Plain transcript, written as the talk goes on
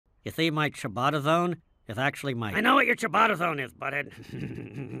You see, my Ciabatta zone is actually my... I know what your Ciabatta zone is,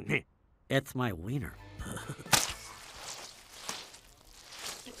 Butthead. It's my wiener.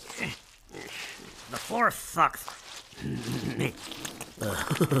 The floor sucks.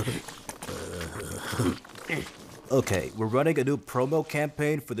 Okay, we're running a new promo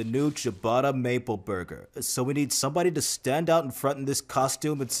campaign for the new Ciabatta Maple Burger. So we need somebody to stand out in front in this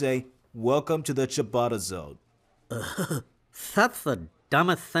costume and say, "Welcome to the Ciabatta Zone." That's the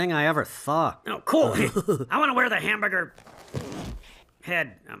dumbest thing I ever saw. Oh, cool. I want to wear the hamburger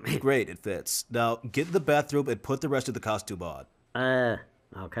head. Great, it fits. Now, get in the bathroom and put the rest of the costume on.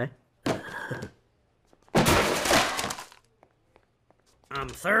 Okay.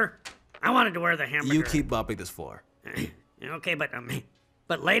 Sir, I wanted to wear the hamburger. You keep mopping this floor. Okay, but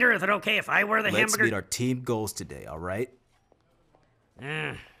later, is it okay if I wear the Let's hamburger? meet our team goals today, all right?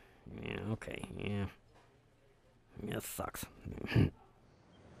 Yeah, okay, yeah. This sucks.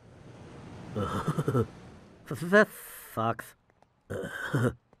 This sucks.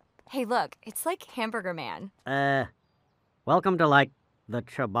 Hey, look, it's like Hamburger Man. Welcome to, like, the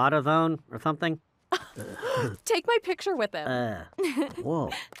Ciabatta zone or something? Take my picture with him. Whoa.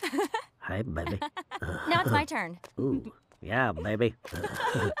 Hey, baby. Now it's my turn. Ooh, yeah, baby.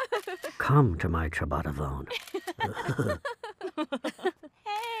 Come to my Ciabatta zone.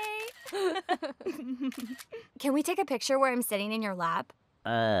 Hey. Can we take a picture where I'm sitting in your lap?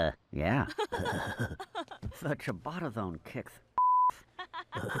 Yeah. The Ciabatta zone kicks.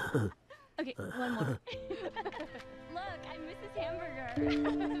 Okay, one more. Look, I'm Mrs.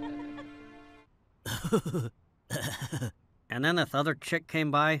 Hamburger. And then this other chick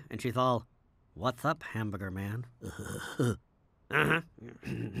came by, and she's all, "What's up, hamburger man?" Uh-huh.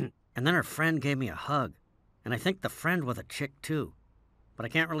 And then her friend gave me a hug. And I think the friend was a chick, too. But I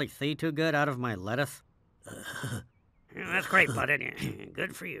can't really see too good out of my lettuce. Yeah, that's great, Butthead.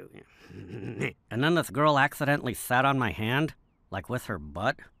 Good for you. And then this girl accidentally sat on my hand, like with her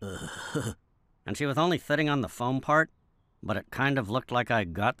butt. And she was only sitting on the foam part, but it kind of looked like I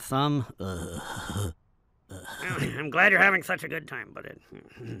got some. I'm glad you're having such a good time,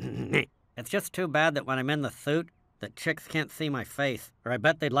 Butthead. It's just too bad that when I'm in the suit, that chicks can't see my face, or I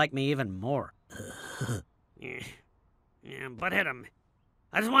bet they'd like me even more. Yeah, Butthead,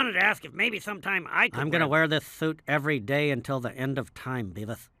 I just wanted to ask if maybe sometime I could I'm gonna wear this suit every day until the end of time,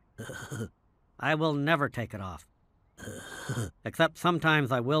 Beavis. I will never take it off. Except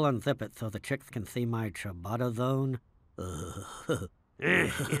sometimes I will unzip it so the chicks can see my Ciabatta zone.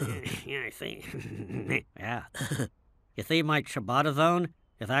 Yeah, I see. Yeah. You see, my Ciabatta zone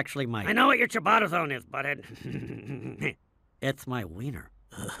is actually my... I know what your Ciabatta zone is, Butthead. It's my wiener.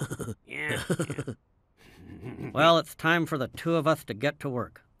 Yeah. Well, it's time for the two of us to get to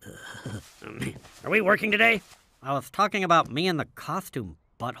work. Are we working today? I was talking about me in the costume,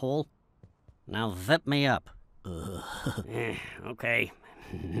 butthole. Now zip me up. Okay.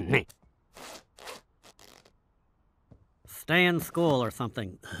 Stay in school or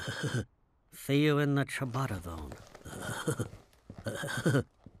something. See you in the Ciabatta zone.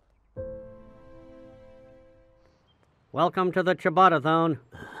 Welcome to the Ciabatta zone.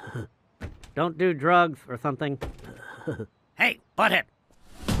 Don't do drugs or something. Hey, Butthead.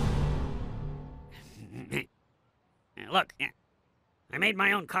 Look, I made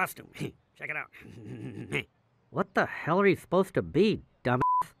my own costume. Check it out. What the hell are you supposed to be, dumbass?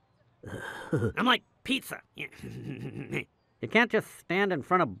 I'm like pizza. You can't just stand in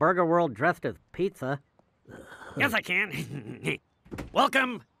front of Burger World dressed as pizza. Yes, I can.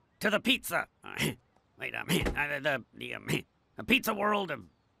 Welcome to the pizza. Wait, the pizza world of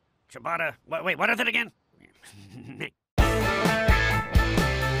Ciabatta. Wait, what is it again?